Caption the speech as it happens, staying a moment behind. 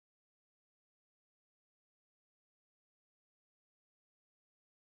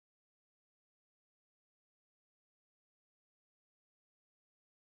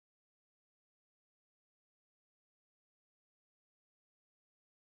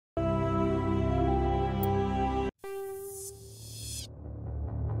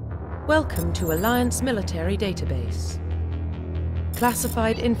Welcome to Alliance Military Database.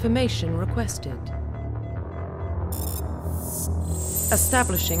 Classified information requested.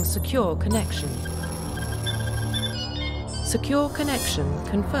 Establishing secure connection. Secure connection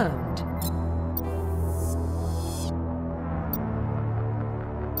confirmed.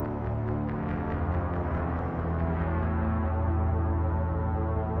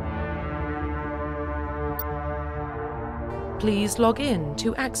 Please log in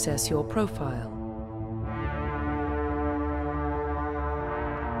to access your profile.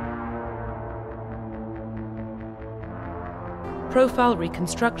 Profile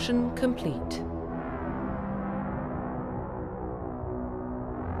reconstruction complete.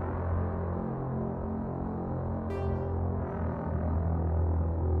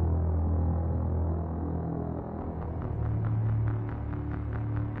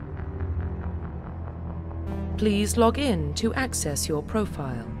 Please log in to access your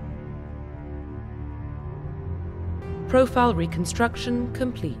profile. Profile reconstruction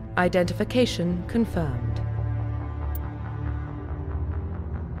complete. Identification confirmed.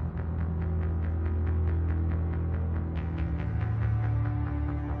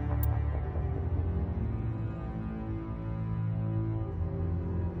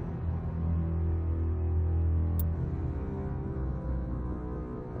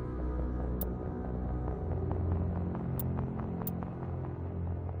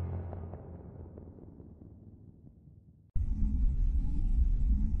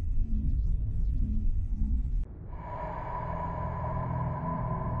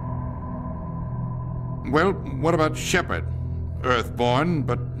 Well, what about Shepard? Earthborn,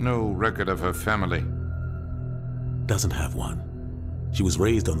 but no record of her family. Doesn't have one. She was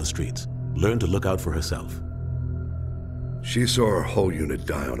raised on the streets, learned to look out for herself. She saw her whole unit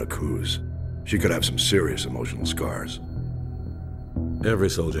die on a cruise. She could have some serious emotional scars. Every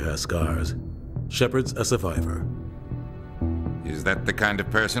soldier has scars. Shepard's a survivor. Is that the kind of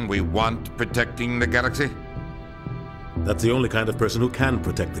person we want protecting the galaxy? That's the only kind of person who can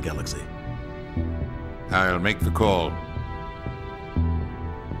protect the galaxy. I'll make the call.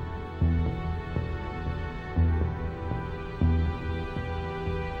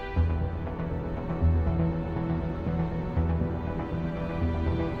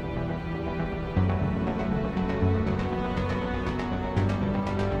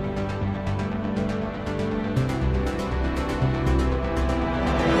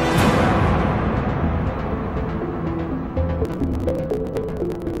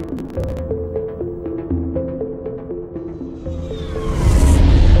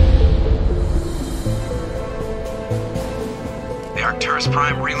 Arcturus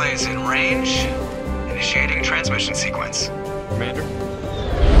Prime relays in range. Initiating transmission sequence. Commander?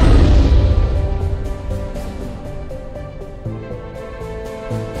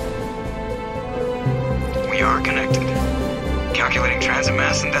 We are connected. Calculating transit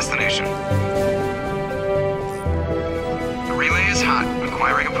mass and destination. The relay is hot,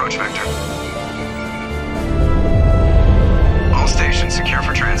 acquiring approach vector. All stations secure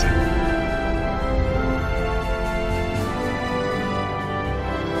for transit.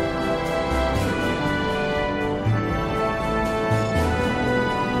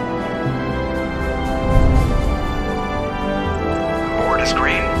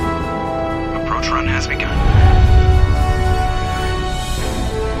 Green. Approach run has begun.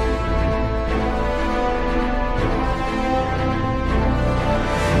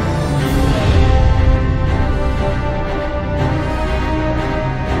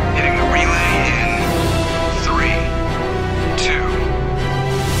 Hitting the relay in 3, 2,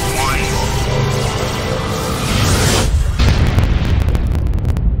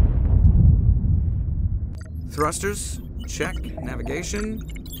 1. Thrusters, check. Navigation,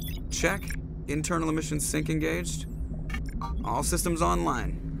 check. Internal emissions sync engaged. All systems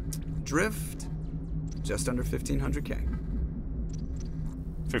online. Drift, just under 1500K.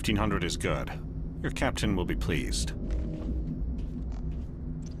 1500 is good. Your captain will be pleased.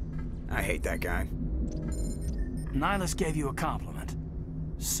 I hate that guy. Nihilus gave you a compliment.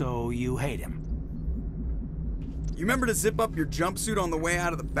 So you hate him. You remember to zip up your jumpsuit on the way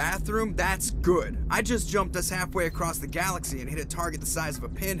out of the bathroom? That's good. I just jumped us halfway across the galaxy and hit a target the size of a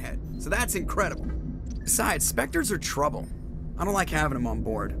pinhead, so that's incredible. Besides, Spectres are trouble. I don't like having them on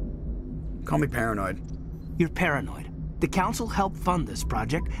board. Call me paranoid. You're paranoid. The Council helped fund this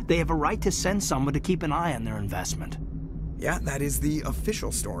project. They have a right to send someone to keep an eye on their investment. Yeah, that is the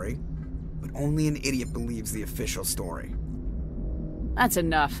official story. But only an idiot believes the official story. That's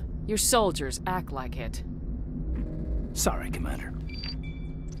enough. Your soldiers act like it. Sorry, Commander.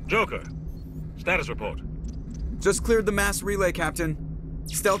 Joker, status report. Just cleared the mass relay, Captain.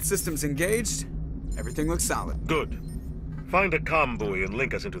 Stealth systems engaged. Everything looks solid. Good. Find a comm buoy and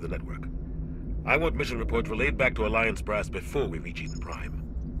link us into the network. I want mission reports relayed back to Alliance Brass before we reach Eden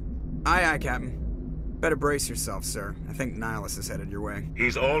Prime. Aye, aye, Captain. Better brace yourself, sir. I think Nihilus is headed your way.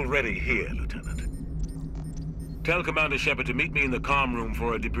 He's already here, Lieutenant. Tell Commander Shepard to meet me in the comm room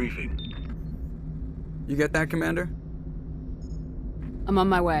for a debriefing. You get that, Commander? I'm on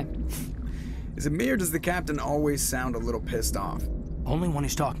my way. Is it me or does the Captain always sound a little pissed off? Only when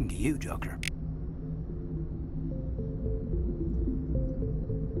he's talking to you, Joker.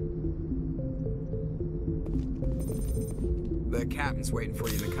 The Captain's waiting for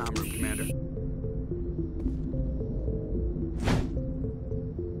you in the comm room, Commander.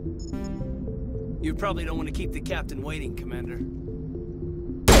 You probably don't want to keep the Captain waiting, Commander.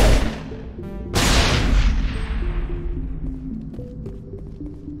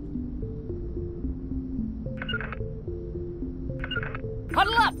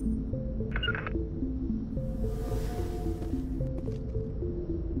 Huddle up!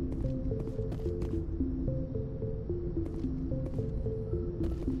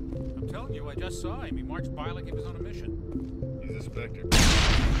 I'm telling you, I just saw him. He marched by like he was on a mission. He's a Spectre.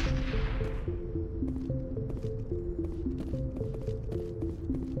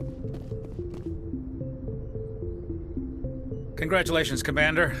 Congratulations,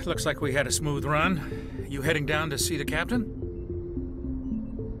 Commander. Looks like we had a smooth run. You heading down to see the Captain?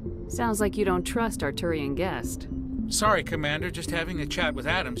 Sounds like you don't trust our Turian guest. Sorry, Commander. Just having a chat with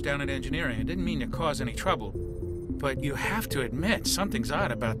Adams down at Engineering. I didn't mean to cause any trouble. But you have to admit, something's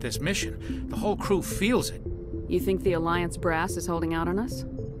odd about this mission. The whole crew feels it. You think the Alliance brass is holding out on us?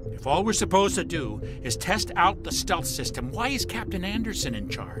 If all we're supposed to do is test out the stealth system, why is Captain Anderson in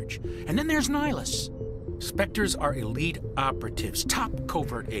charge? And then there's Nihilus. Spectres are elite operatives, top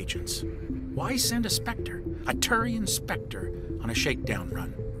covert agents. Why send a Spectre, a Turian Spectre, on a shakedown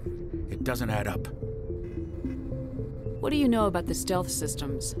run? It doesn't add up. What do you know about the stealth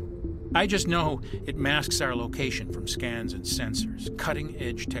systems? I just know it masks our location from scans and sensors.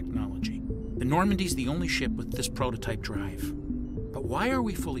 Cutting-edge technology. The Normandy's the only ship with this prototype drive. But why are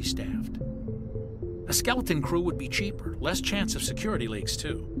we fully staffed? A skeleton crew would be cheaper, less chance of security leaks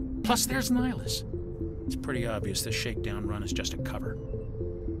too. Plus there's Nihilus. It's pretty obvious this shakedown run is just a cover.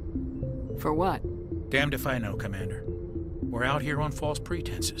 For what? Damned if I know, Commander. We're out here on false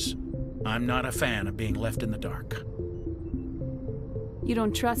pretenses. I'm not a fan of being left in the dark. You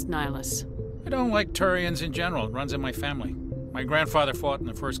don't trust Nihilus? I don't like Turians in general. It runs in my family. My grandfather fought in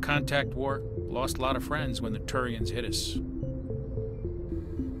the First Contact War. Lost a lot of friends when the Turians hit us.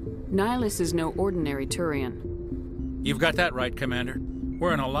 Nihilus is no ordinary Turian. You've got that right, Commander.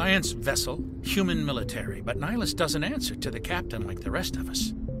 We're an Alliance vessel, human military, but Nihilus doesn't answer to the Captain like the rest of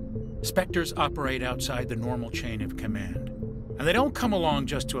us. Spectres operate outside the normal chain of command. And they don't come along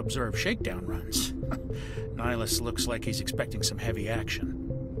just to observe shakedown runs. Nihilus looks like he's expecting some heavy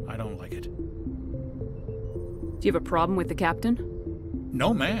action. I don't like it. Do you have a problem with the Captain?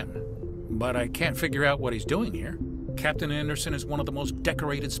 No, man. But I can't figure out what he's doing here. Captain Anderson is one of the most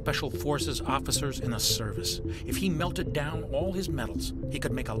decorated Special Forces officers in the service. If he melted down all his medals, he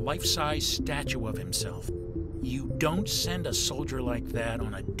could make a life-size statue of himself. You don't send a soldier like that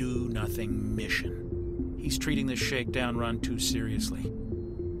on a do-nothing mission. He's treating this shakedown run too seriously.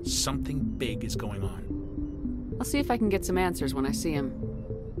 Something big is going on. I'll see if I can get some answers when I see him.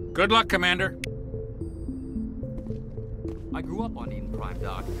 Good luck, Commander. I grew up on Eden Prime,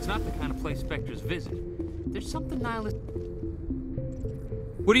 Doc. It's not the kind of place Spectres visit. There's something Nihilus...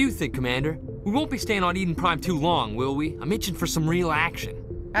 What do you think, Commander? We won't be staying on Eden Prime too long, will we? I'm itching for some real action.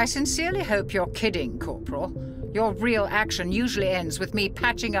 I sincerely hope you're kidding, Corporal. Your real action usually ends with me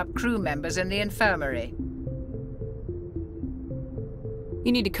patching up crew members in the infirmary.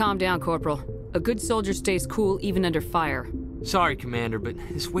 You need to calm down, Corporal. A good soldier stays cool even under fire. Sorry, Commander, but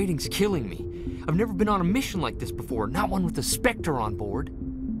this waiting's killing me. I've never been on a mission like this before, not one with a Spectre on board.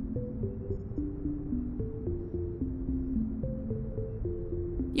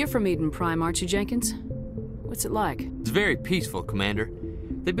 You're from Eden Prime, aren't you, Jenkins? What's it like? It's very peaceful, Commander.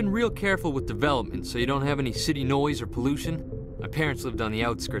 They've been real careful with development, so you don't have any city noise or pollution. My parents lived on the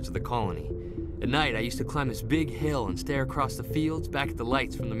outskirts of the colony. At night, I used to climb this big hill and stare across the fields back at the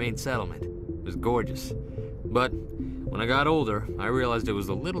lights from the main settlement. It was gorgeous. But when I got older, I realized it was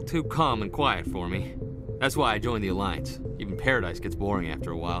a little too calm and quiet for me. That's why I joined the Alliance. Even Paradise gets boring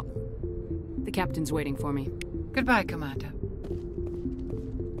after a while. The Captain's waiting for me. Goodbye, Commander.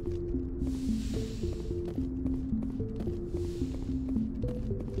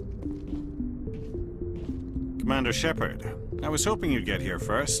 Commander Shepard, I was hoping you'd get here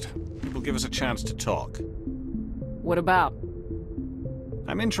first. It will give us a chance to talk. What about?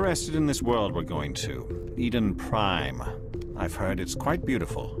 I'm interested in this world we're going to, Eden Prime. I've heard it's quite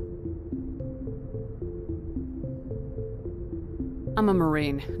beautiful. I'm a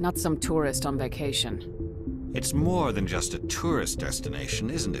Marine, not some tourist on vacation. It's more than just a tourist destination,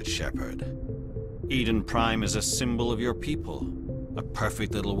 isn't it, Shepard? Eden Prime is a symbol of your people. A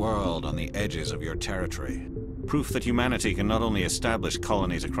perfect little world on the edges of your territory. Proof that humanity can not only establish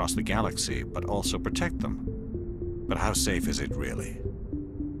colonies across the galaxy, but also protect them. But how safe is it, really?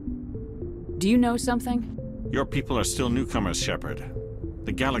 Do you know something? Your people are still newcomers, Shepard.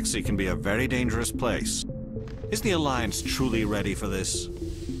 The galaxy can be a very dangerous place. Is the Alliance truly ready for this?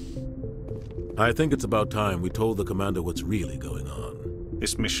 I think it's about time we told the Commander what's really going on.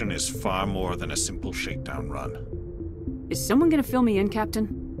 This mission is far more than a simple shakedown run. Is someone gonna fill me in, Captain?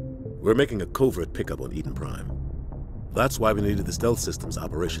 We're making a covert pickup on Eden Prime. That's why we needed the stealth systems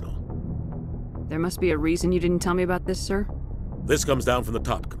operational. There must be a reason you didn't tell me about this, sir? This comes down from the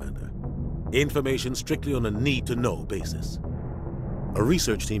top, Commander. Information strictly on a need-to-know basis. A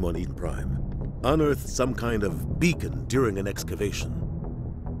research team on Eden Prime unearthed some kind of beacon during an excavation.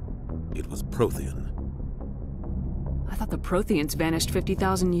 It was Prothean. I thought the Protheans vanished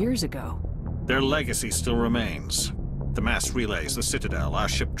 50,000 years ago. Their legacy still remains. The mass relays, the Citadel, our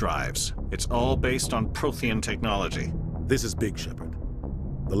ship drives. It's all based on Prothean technology. This is big, Shepard.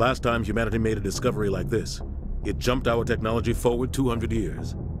 The last time humanity made a discovery like this, it jumped our technology forward 200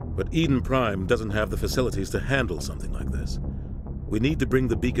 years. But Eden Prime doesn't have the facilities to handle something like this. We need to bring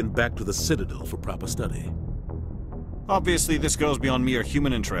the beacon back to the Citadel for proper study. Obviously, this goes beyond mere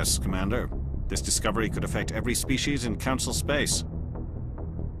human interests, Commander. This discovery could affect every species in Council space.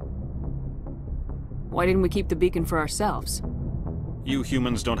 Why didn't we keep the beacon for ourselves? You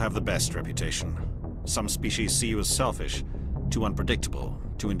humans don't have the best reputation. Some species see you as selfish, too unpredictable,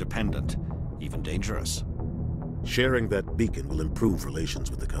 too independent, even dangerous. Sharing that beacon will improve relations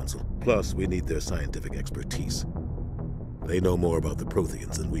with the Council. Plus, we need their scientific expertise. They know more about the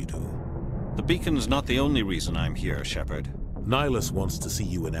Protheans than we do. The beacon's not the only reason I'm here, Shepard. Nihilus wants to see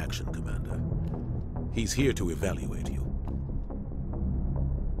you in action, Commander. He's here to evaluate you.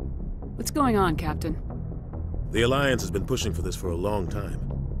 What's going on, Captain? The Alliance has been pushing for this for a long time.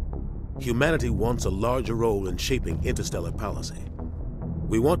 Humanity wants a larger role in shaping interstellar policy.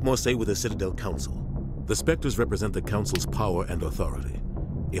 We want more say with the Citadel Council. The Spectres represent the Council's power and authority.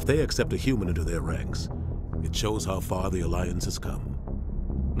 If they accept a human into their ranks, it shows how far the Alliance has come.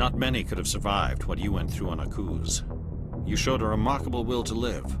 Not many could have survived what you went through on Akuz. You showed a remarkable will to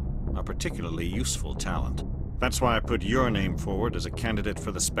live, a particularly useful talent. That's why I put your name forward as a candidate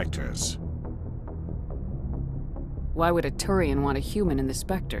for the Spectres. Why would a Turian want a human in the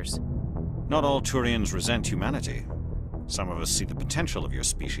Spectres? Not all Turians resent humanity. Some of us see the potential of your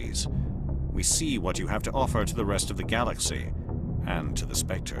species. We see what you have to offer to the rest of the galaxy, and to the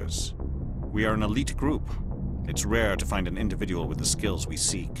Spectres. We are an elite group. It's rare to find an individual with the skills we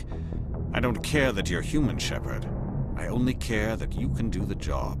seek. I don't care that you're human, Shepard. I only care that you can do the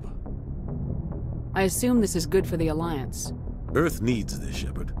job. I assume this is good for the Alliance. Earth needs this,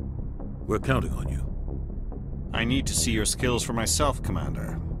 Shepard. We're counting on you. I need to see your skills for myself,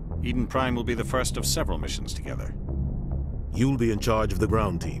 Commander. Eden Prime will be the first of several missions together. You'll be in charge of the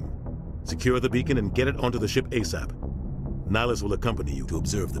ground team. Secure the beacon and get it onto the ship ASAP. Nihilus will accompany you to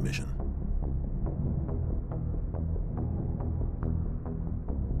observe the mission.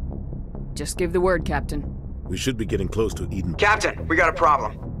 Just give the word, Captain. We should be getting close to Eden. Captain, we got a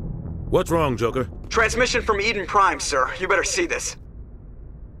problem. What's wrong, Joker? Transmission from Eden Prime, sir. You better see this.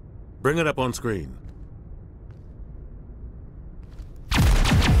 Bring it up on screen.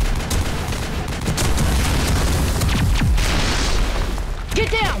 Get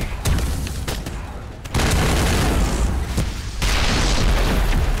down!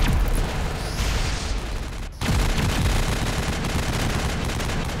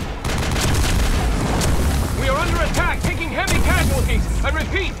 We are under attack, taking heavy casualties. I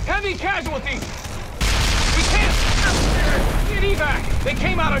repeat, heavy casualties. We can't get evac. They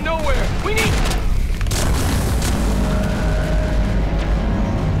came out of nowhere. We need...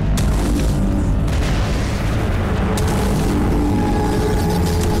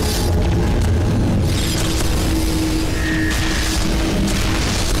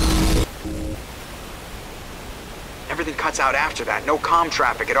 Everything cuts out after that. No comm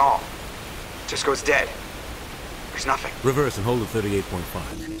traffic at all. Just goes dead. There's nothing. Reverse and hold at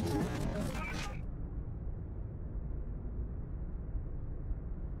 38.5.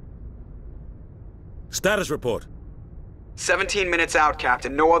 Status report. 17 minutes out,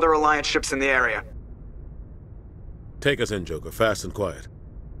 Captain. No other Alliance ships in the area. Take us in, Joker. Fast and quiet.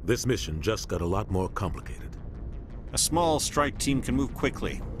 This mission just got a lot more complicated. A small strike team can move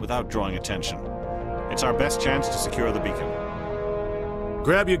quickly, without drawing attention. It's our best chance to secure the beacon.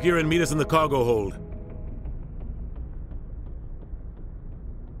 Grab your gear and meet us in the cargo hold.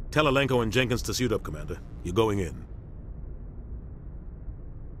 Tell Alenko and Jenkins to suit up, Commander. You're going in.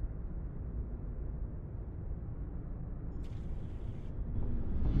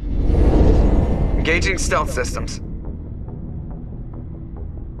 Engaging stealth systems.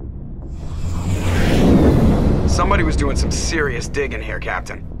 Somebody was doing some serious digging here,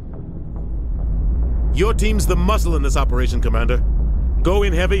 Captain. Your team's the muscle in this operation, Commander. Go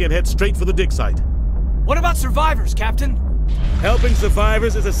in heavy and head straight for the dig site. What about survivors, Captain? Helping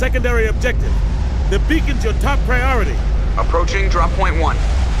survivors is a secondary objective. The beacon's your top priority. Approaching drop point 1.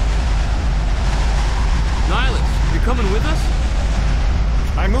 Nihilus, you're coming with us?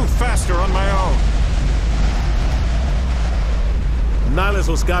 I move faster on my own. Nihilus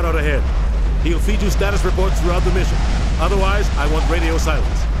will scout out ahead. He'll feed you status reports throughout the mission. Otherwise, I want radio silence.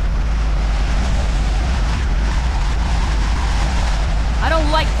 I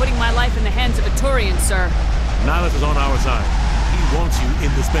don't like putting my life in the hands of a Turian, sir. Nihilus is on our side. He wants you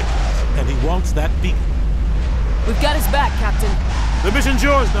in the Spectres, and he wants that beacon. We've got his back, Captain. The mission's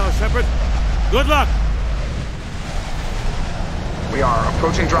yours now, Shepard. Good luck! We are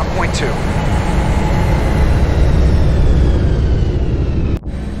approaching drop point 2.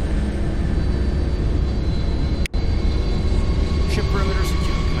 Ship perimeter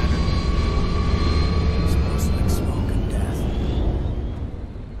secure, Commander. Smells like smoke and death.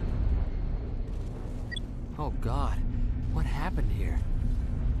 Oh God, what happened here?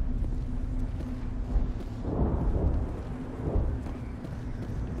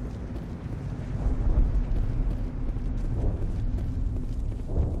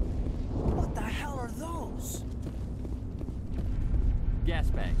 What the hell are those? Gas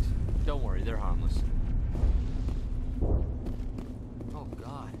bags. Don't worry, they're harmless. Oh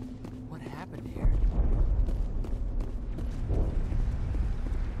God, what happened here?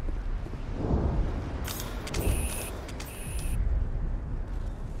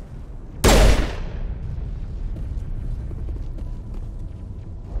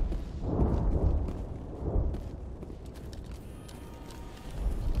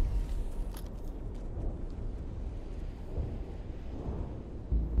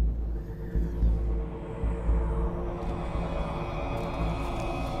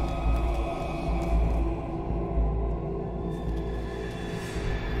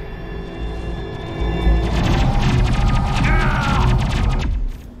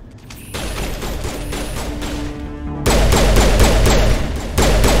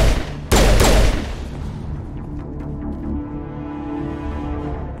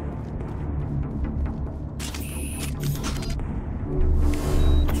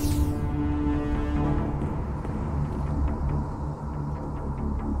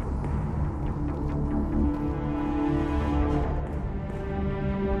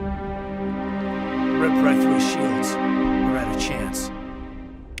 Ripped right through his shields. We're out of chance.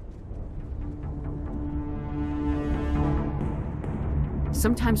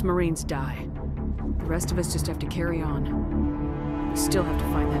 Sometimes Marines die. The rest of us just have to carry on. We still have to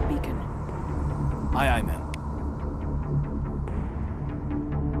find that beacon. Aye, aye, ma'am.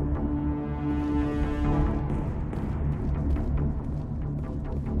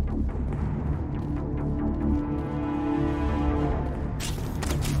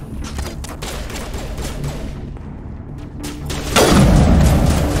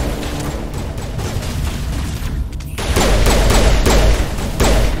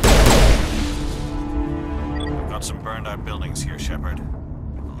 Some burned out buildings here, Shepard.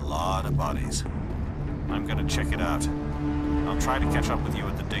 A lot of bodies. I'm gonna check it out. I'll try to catch up with you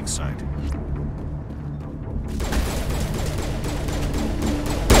at the dig site.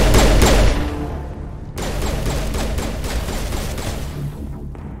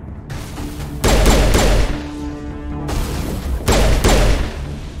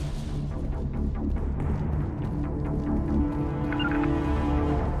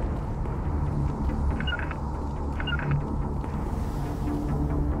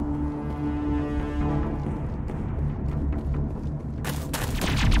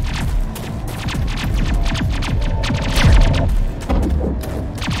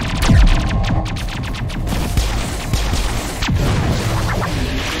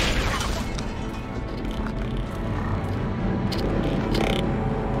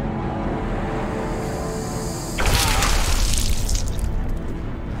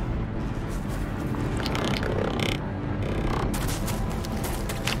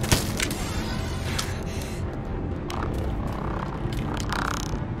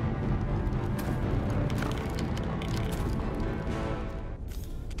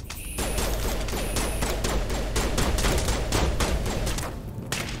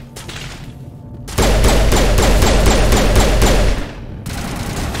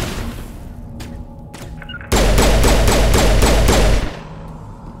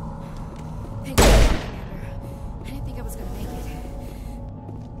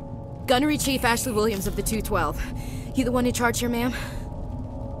 Gunnery Chief Ashley Williams of the 212. You the one in charge here, ma'am?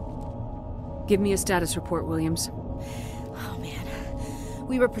 Give me a status report, Williams. Oh, man.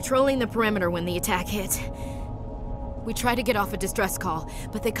 We were patrolling the perimeter when the attack hit. We tried to get off a distress call,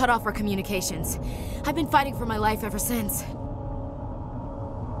 but they cut off our communications. I've been fighting for my life ever since.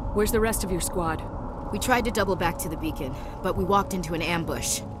 Where's the rest of your squad? We tried to double back to the beacon, but we walked into an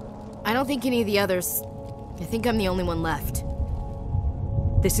ambush. I don't think any of the others... I think I'm the only one left.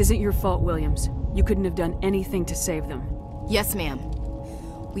 This isn't your fault, Williams. You couldn't have done anything to save them. Yes, ma'am.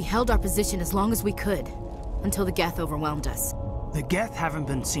 We held our position as long as we could, until the Geth overwhelmed us. The Geth haven't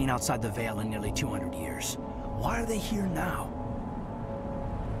been seen outside the Veil in nearly 200 years. Why are they here now?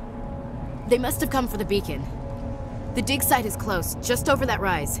 They must have come for the beacon. The dig site is close, just over that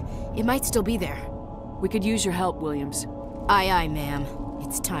rise. It might still be there. We could use your help, Williams. Aye, aye, ma'am.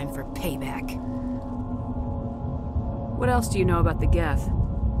 It's time for payback. What else do you know about the Geth?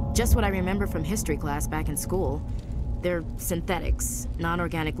 Just what I remember from history class back in school. They're synthetics,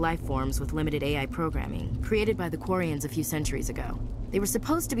 non-organic life forms with limited AI programming, created by the Quarians a few centuries ago. They were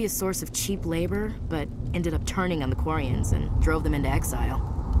supposed to be a source of cheap labor, but ended up turning on the Quarians and drove them into exile.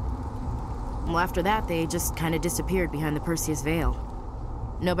 Well, after that, they just kind of disappeared behind the Perseus Veil.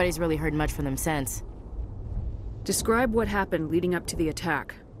 Nobody's really heard much from them since. Describe what happened leading up to the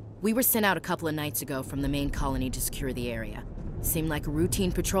attack. We were sent out a couple of nights ago from the main colony to secure the area. Seemed like a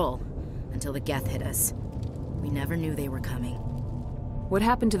routine patrol, until the Geth hit us. We never knew they were coming. What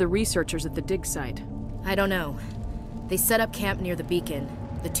happened to the researchers at the dig site? I don't know. They set up camp near the beacon.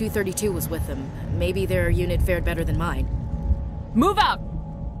 The 232 was with them. Maybe their unit fared better than mine. Move out!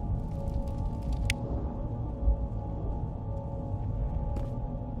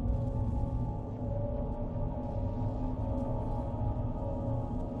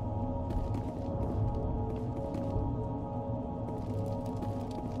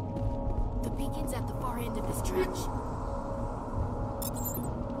 The beacon's at the far end of this trench.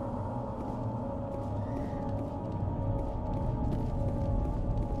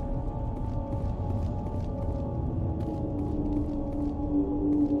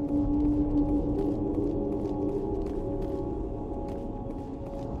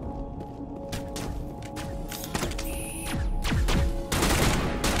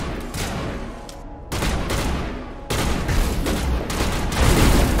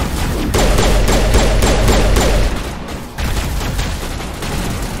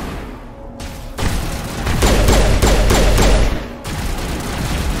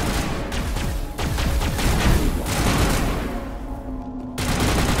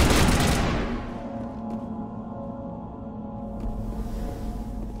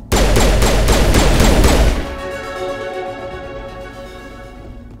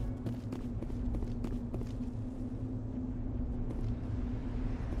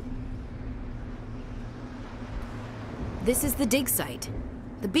 This is the dig site.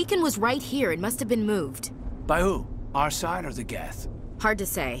 The beacon was right here. It must have been moved. By who? Our side or the Geth? Hard to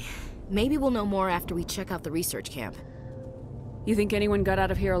say. Maybe we'll know more after we check out the research camp. You think anyone got out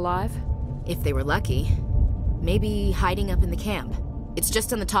of here alive? If they were lucky. Maybe hiding up in the camp. It's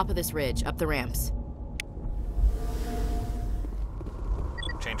just on the top of this ridge, up the ramps.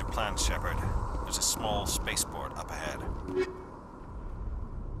 Change of plans, Shepard. There's a small spaceport up ahead.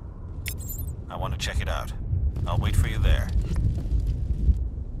 I want to check it out. I'll wait for you there.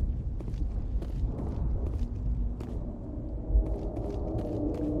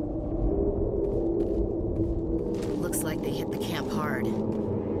 Looks like they hit the camp hard.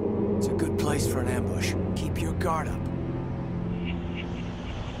 It's a good place for an ambush. Keep your guard up.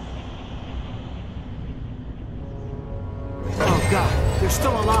 Oh god, they're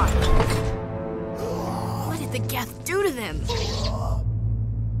still alive! What did the Geth do to them?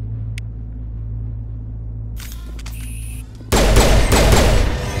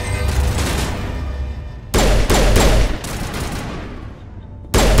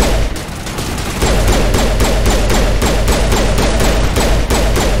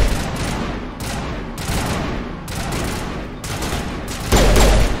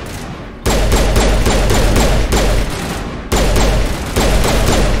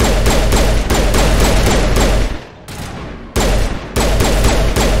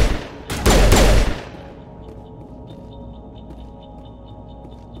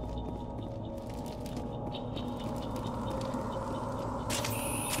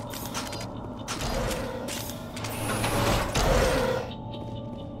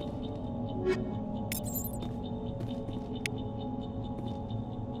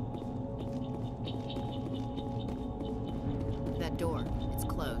 That door. It's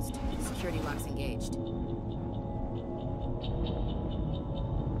closed. Security lock's engaged.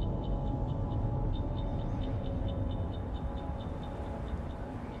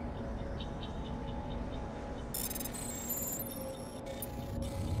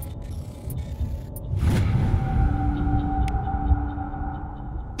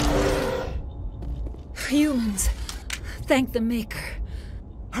 Humans. Thank the Maker.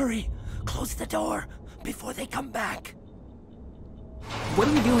 Hurry! Close the door before they come back. What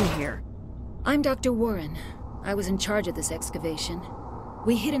are you doing here? I'm Dr. Warren. I was in charge of this excavation.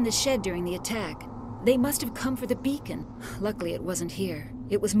 We hid in the shed during the attack. They must have come for the beacon. Luckily, it wasn't here.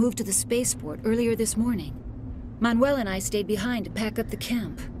 It was moved to the spaceport earlier this morning. Manuel and I stayed behind to pack up the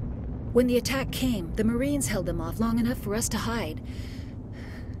camp. When the attack came, the Marines held them off long enough for us to hide.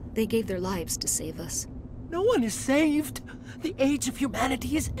 They gave their lives to save us. No one is saved. The age of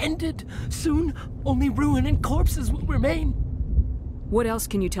humanity is ended. Soon, only ruin and corpses will remain. What else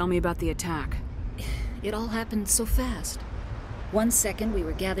can you tell me about the attack? It all happened so fast. 1 second we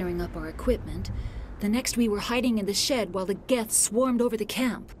were gathering up our equipment. The next we were hiding in the shed while the Geth swarmed over the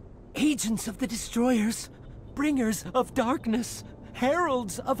camp. Agents of the Destroyers. Bringers of darkness.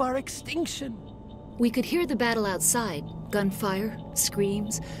 Heralds of our extinction. We could hear the battle outside. Gunfire,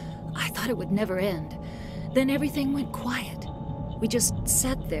 screams. I thought it would never end. Then everything went quiet. We just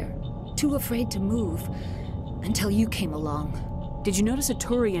sat there, too afraid to move, until you came along. Did you notice a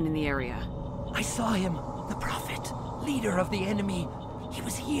Turian in the area? I saw him, the Prophet, leader of the enemy. He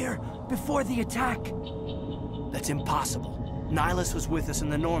was here before the attack. That's impossible. Nihilus was with us in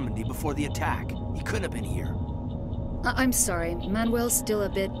the Normandy before the attack. He couldn't have been here. I'm sorry, Manuel's still a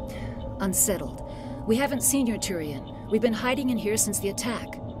bit unsettled. We haven't seen your Turian. We've been hiding in here since the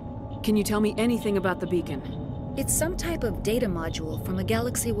attack. Can you tell me anything about the beacon? It's some type of data module from a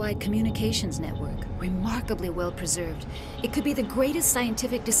galaxy-wide communications network. Remarkably well preserved. It could be the greatest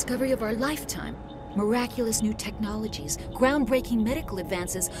scientific discovery of our lifetime. Miraculous new technologies, groundbreaking medical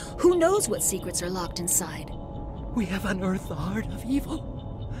advances. Who knows what secrets are locked inside? We have unearthed the heart of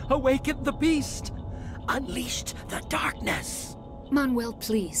evil, awakened the beast, unleashed the darkness. Manuel,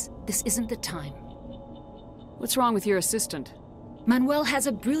 please. This isn't the time. What's wrong with your assistant? Manuel has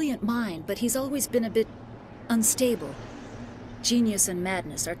a brilliant mind, but he's always been a bit unstable. Genius and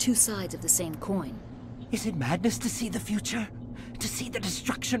madness are two sides of the same coin. Is it madness to see the future? To see the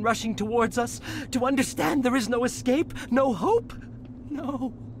destruction rushing towards us? To understand there is no escape? No hope?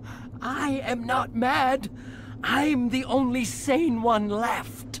 No. I am not mad. I'm the only sane one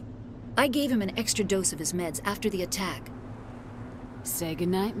left. I gave him an extra dose of his meds after the attack. Say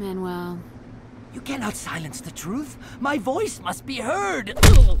goodnight, Manuel. You cannot silence the truth. My voice must be heard.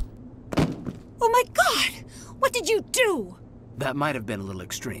 Oh my God! What did you do? That might have been a little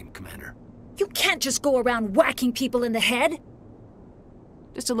extreme, Commander. You can't just go around whacking people in the head.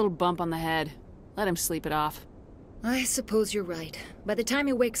 Just a little bump on the head. Let him sleep it off. I suppose you're right. By the time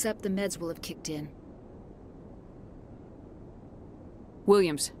he wakes up, the meds will have kicked in.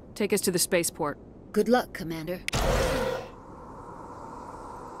 Williams, take us to the spaceport. Good luck, Commander.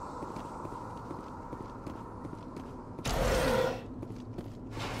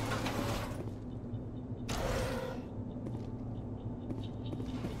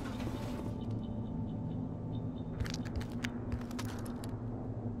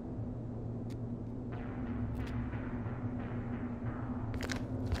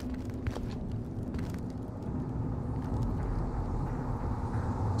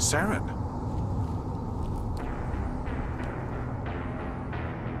 Saren.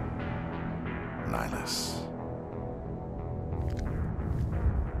 Nihilus.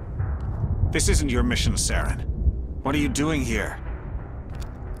 This isn't your mission, Saren. What are you doing here?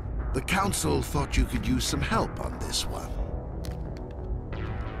 The Council thought you could use some help on this one.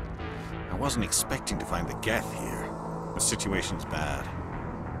 I wasn't expecting to find the Geth here. The situation's bad.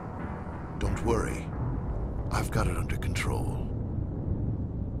 Don't worry. I've got it under control.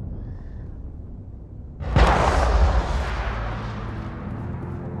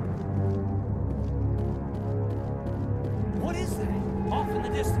 What is that? Off in the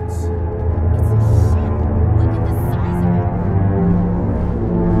distance.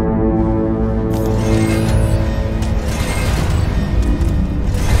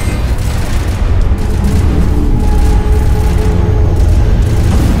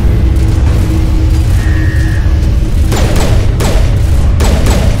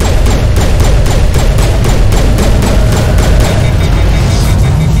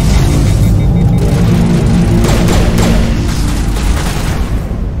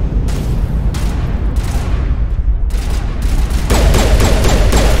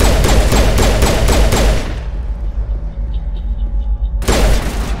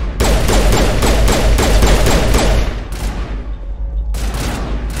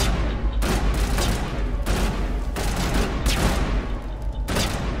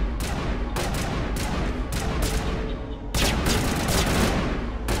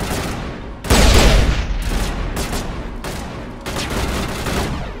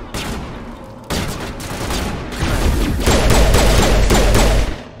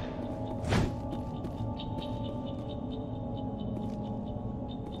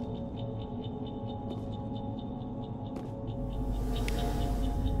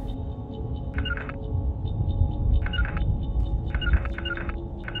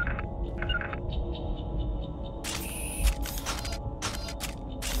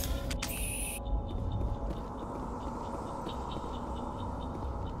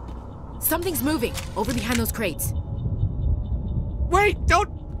 Something's moving, over behind those crates. Wait!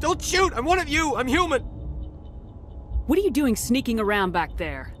 Don't shoot! I'm one of you! I'm human! What are you doing sneaking around back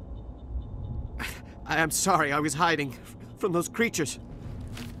there? I'm sorry, I was hiding from those creatures.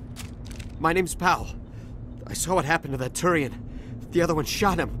 My name's Powell. I saw what happened to that Turian. The other one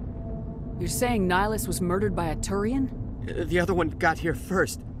shot him. You're saying Nihilus was murdered by a Turian? The other one got here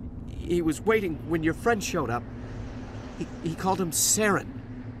first. He was waiting when your friend showed up. He called him Saren.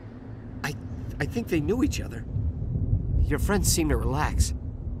 I think they knew each other. Your friend seemed to relax.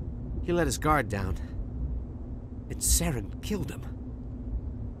 He let his guard down. And Saren killed him.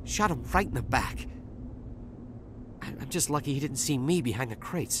 Shot him right in the back. I'm just lucky he didn't see me behind the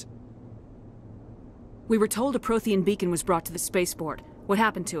crates. We were told a Prothean beacon was brought to the spaceport. What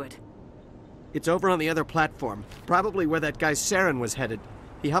happened to it? It's over on the other platform. Probably where that guy Saren was headed.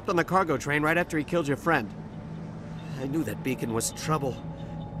 He hopped on the cargo train right after he killed your friend. I knew that beacon was trouble.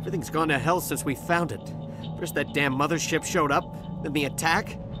 Everything's gone to hell since we found it. First that damn mothership showed up, then the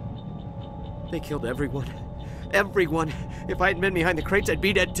attack. They killed everyone. Everyone. If I hadn't been behind the crates, I'd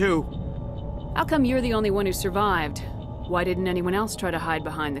be dead too. How come you're the only one who survived? Why didn't anyone else try to hide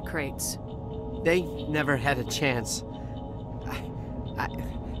behind the crates? They never had a chance.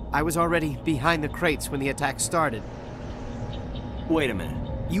 I was already behind the crates when the attack started. Wait a minute.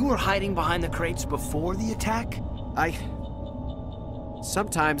 You were hiding behind the crates before the attack?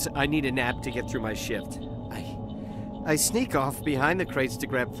 Sometimes I need a nap to get through my shift. I sneak off behind the crates to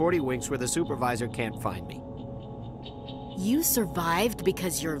grab 40 winks where the supervisor can't find me. You survived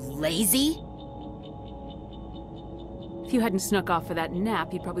because you're lazy? If you hadn't snuck off for that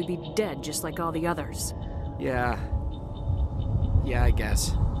nap, you'd probably be dead just like all the others. Yeah, I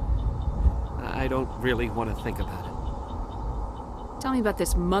guess. I don't really want to think about it. Tell me about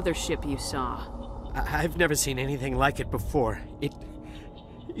this mothership you saw. I've never seen anything like it before.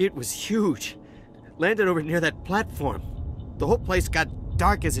 It was huge. Landed over near that platform. The whole place got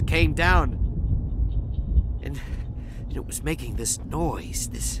dark as it came down. And it was making this noise,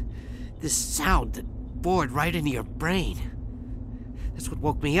 this sound that bored right into your brain. That's what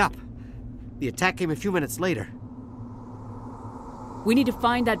woke me up. The attack came a few minutes later. We need to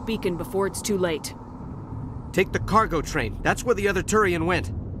find that beacon before it's too late. Take the cargo train. That's where the other Turian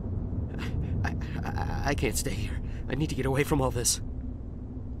went. I can't stay here. I need to get away from all this.